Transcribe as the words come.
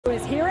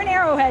Was here in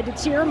Arrowhead to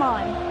cheer him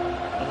on.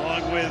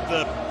 Along with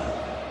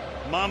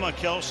Mama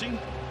Kelsey.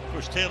 Of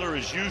course, Taylor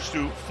is used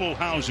to full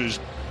houses.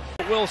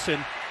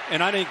 Wilson,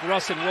 and I think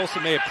Russ and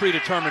Wilson may have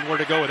predetermined where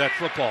to go with that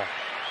football.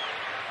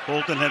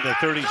 Bolton had the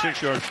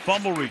 36-yard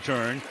fumble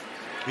return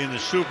in the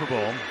Super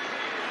Bowl.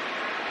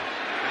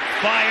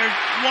 Fired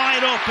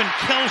wide open,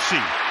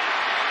 Kelsey.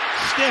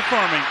 Stiff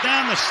arming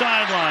down the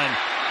sideline.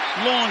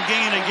 Long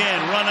gain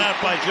again, run out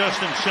by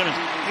Justin Simmons.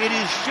 It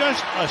is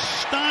just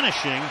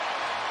astonishing.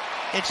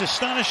 It's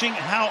astonishing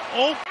how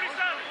open.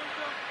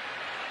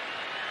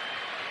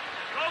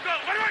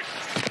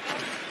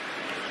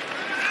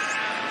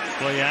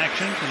 Play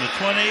action from the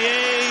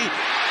 28.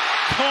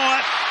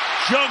 Caught,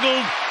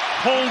 juggled,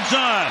 holds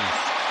on.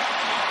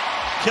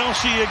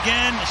 Kelsey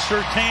again.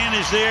 Surtain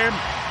is there.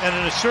 And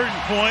at a certain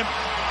point,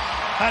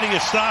 how do you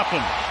stop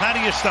him? How do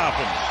you stop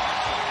him?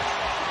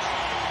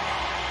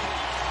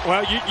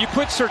 Well, you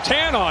put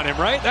Surtain on him,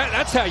 right?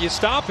 That's how you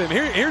stop him.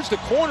 Here's the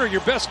corner,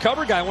 your best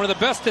cover guy, one of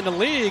the best in the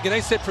league. And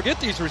they said,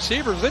 forget these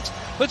receivers.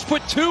 Let's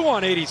put two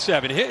on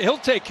 87. He'll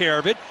take care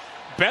of it.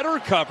 Better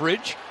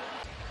coverage.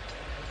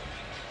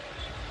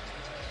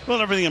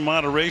 Well, everything in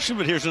moderation,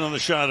 but here's another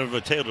shot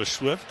of Taylor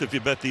Swift. If you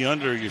bet the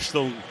under, you're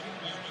still.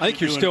 I think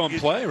you're still in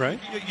play, right?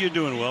 You're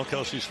doing well.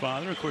 Kelsey's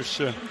father, of course,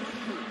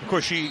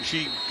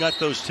 she got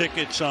those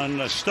tickets on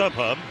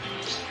StubHub.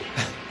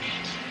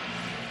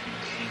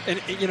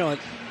 And you know,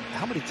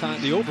 how many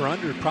times the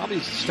over/under probably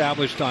is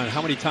established on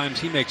how many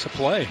times he makes a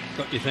play,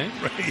 don't you think?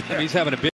 Right, yeah. I mean, he's having a big